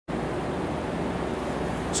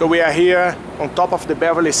So we are here on top of the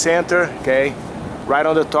Beverly Center, okay? Right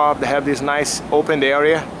on the top, they have this nice open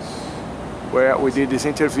area where we did this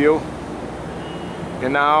interview.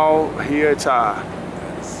 And now here it's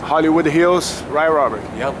Hollywood Hills, right, Robert?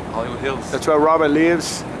 Yep, Hollywood Hills. That's where Robert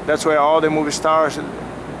lives. That's where all the movie stars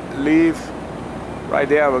live. Right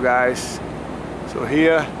there, guys. So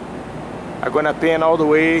here, I'm gonna pan all the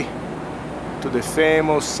way to the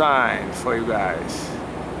famous sign for you guys.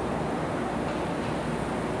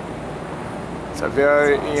 It's a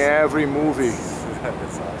very in every movie.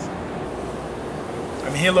 That's awesome.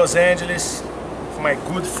 I'm here in Los Angeles for my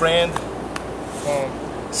good friend from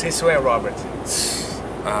since when, Robert?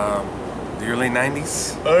 The early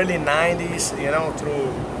 90s? Early 90s, you know,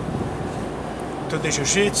 through the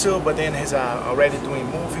jiu-jitsu, but then he's already doing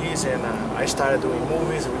movies, and I started doing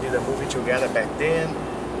movies. We did a movie together back then,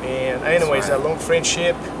 and anyways, right. A long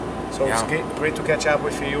friendship. So yeah. It's great to catch up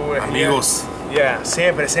with you. Amigos. Here. Yeah,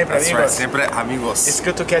 sempre That's amigos. right, siempre amigos. It's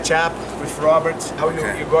good to catch up with Robert. How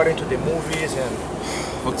you got into the movies and.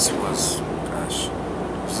 What was, gosh,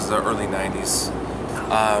 this is the early 90s.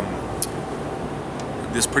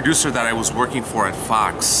 This producer that I was working for at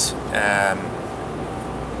Fox,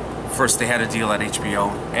 first they had a deal at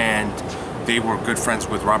HBO, and they were good friends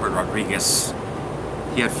with Robert Rodriguez.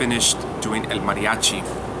 He had finished doing El Mariachi,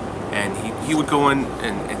 and he would go in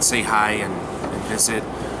and say hi and visit.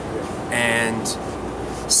 And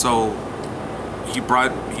so he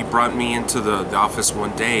brought me into the office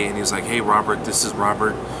one day, and he was like, "Hey Robert, this is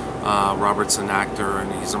Robert. Robert's an actor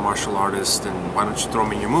and he's a martial artist, and why don't you throw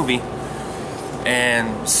me in your movie?"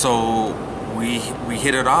 And so we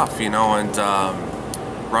hit it off, you know. And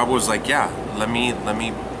Robert was like, "Yeah, let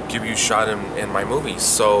me give you a shot in my movies."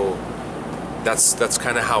 So that's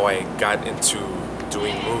kind of how I got into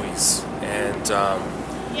doing movies. And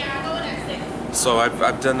so I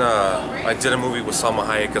did a movie with Salma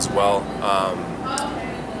Hayek as well,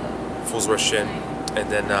 Fools Rush In, and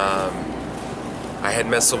then I had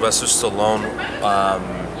met Sylvester Stallone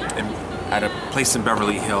at a place in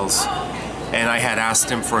Beverly Hills, and I had asked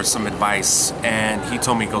him for some advice, and he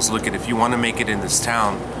told me, he goes, "Look, if you want to make it in this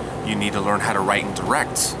town, you need to learn how to write and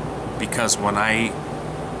direct, because when I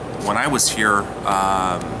was here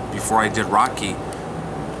before I did Rocky,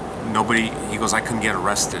 he goes, I couldn't get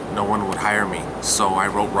arrested. No one would hire me. So I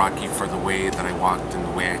wrote Rocky for the way that I walked and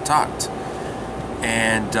the way I talked."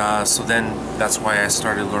 And so then that's why I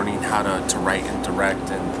started learning how to write and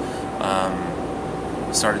direct, and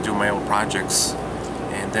started doing my own projects.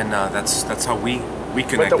 And then that's how we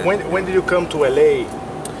connected. But when did you come to LA?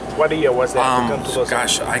 What year was that? To come to Los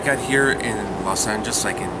gosh, Angeles? I got here in Los Angeles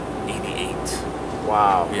like in '88.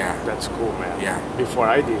 Wow. Yeah. That's cool, man. Yeah. Before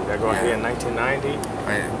I did. I got here in 1990.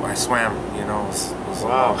 I swam, you know. It was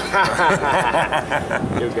wow.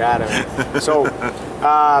 You got it. So,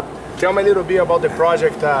 tell me a little bit about the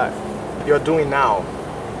project you're doing now.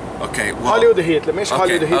 Okay, well, Hollywood Heat. Let me mention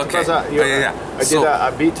Hollywood Heat because I did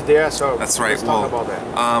a beat there, so that's right. Let's talk about that.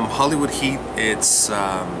 Hollywood Heat. It's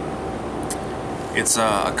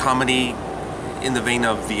a comedy in the vein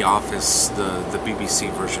of The Office, the BBC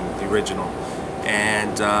version, the original,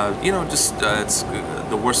 and you know, just it's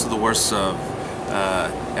the worst of the worst of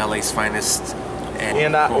LA's finest.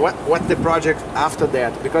 And what the project after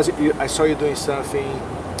that? Because I saw you doing something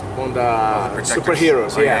on the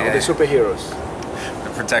superheroes. Yeah, on the superheroes.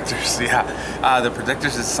 The Protectors, yeah. The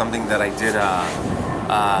Protectors is something that I did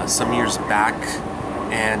some years back,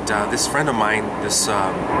 and this friend of mine, this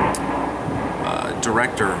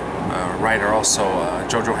director, writer also,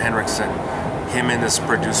 Jojo Henriksen, him and this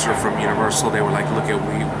producer from Universal, they were like, "Look,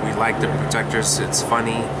 we like the Protectors. It's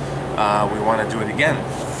funny. We want to do it again."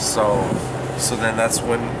 So then that's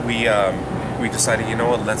when we decided, you know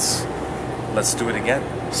what, let's do it again.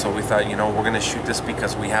 So we thought, you know, we're gonna shoot this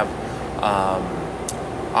because we have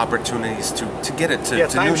opportunities to get it to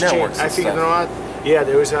new networks. I think, you know what? Yeah,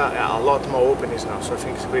 there is a lot more openings now, so I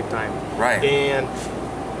think it's a great time. Right. And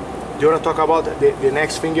do you want to talk about the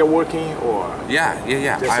next thing you're working, or? Yeah.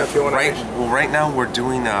 Right now we're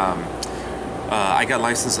doing. I got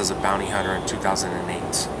licensed as a bounty hunter in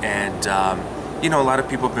 2008, and you know, a lot of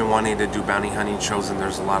people have been wanting to do bounty hunting shows, and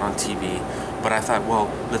there's a lot on TV. But I thought, well,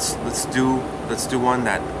 let's do one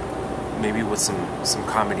that maybe with some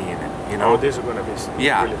comedy in it, you know. Oh, these are gonna be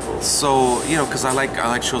really cool. So, you know, because I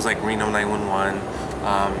like shows like Reno 911,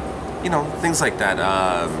 you know, things like that.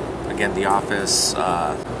 Again, The Office.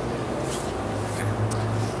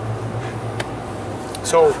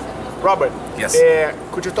 So, Robert, yes.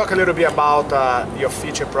 Could you talk a little bit about your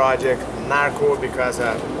future project, Narco, because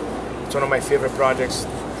it's one of my favorite projects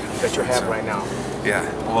that you have right now. Yeah.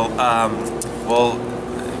 Well,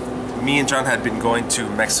 me and John had been going to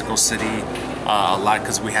Mexico City a lot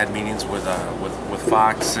because we had meetings with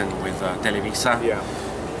Fox and with Televisa. Yeah.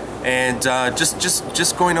 And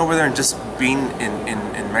just going over there and just being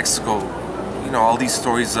in Mexico, you know, all these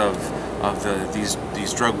stories of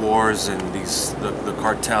these drug wars and the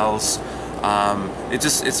cartels.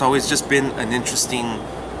 It's always just been an interesting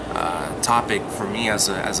topic for me as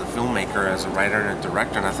a filmmaker, as a writer and a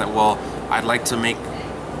director. And I thought, well, I'd like to make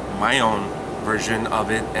my own version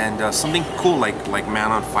of it, and something cool like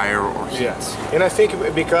Man on Fire or Heat. Yes. And I think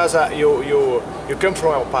because you come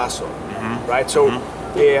from El Paso, right? So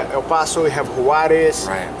El Paso, you have Juarez,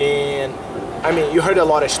 right. And I mean, you heard a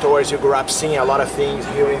lot of stories. You grew up seeing a lot of things,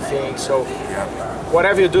 hearing things. So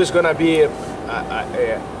whatever you do is gonna be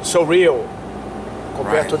so real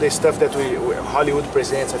compared to the stuff that Hollywood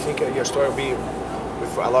presents. I think your story will be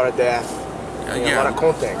with a lot of death, and a lot of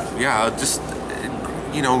content. Yeah, just,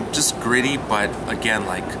 you know, just gritty, but again,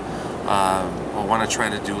 like I want to try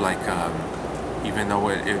to do like, even though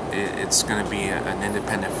it's going to be an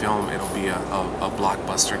independent film, it'll be a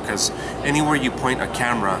blockbuster, because anywhere you point a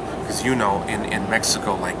camera, because you know, in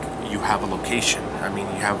Mexico, like, you have a location. I mean,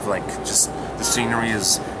 you have like, just the scenery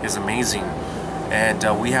is amazing, and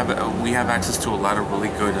we have access to a lot of really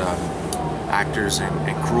good actors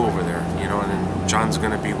and crew over there, you know. And then John's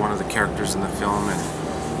going to be one of the characters in the film,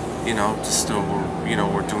 and you know, just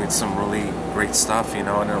we're doing some really great stuff, you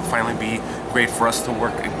know, and it'll finally be great for us to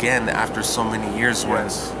work again after so many years. When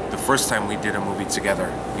the first time we did a movie together,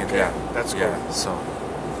 you know. Yeah, that's cool. Yeah, so.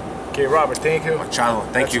 Okay, Robert, thank you. Machado,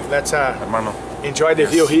 thank you. Let's hermano. Enjoy the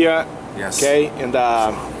view here. Yes. Okay, and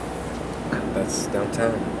that's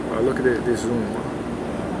downtown. look at the zoom.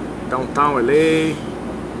 Downtown LA,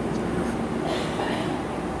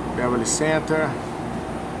 Beverly Center.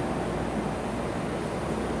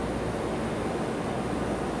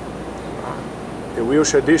 The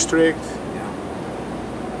Wilshire District. Yeah.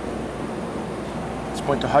 Let's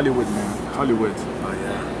point to Hollywood, man. Hollywood. Oh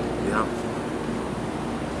yeah. Yeah.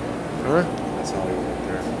 Huh? That's Hollywood right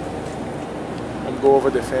there. I'll go over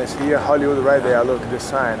the fence here. Hollywood right there. Look at the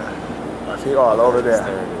sign. I think all over there.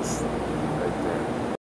 There it is.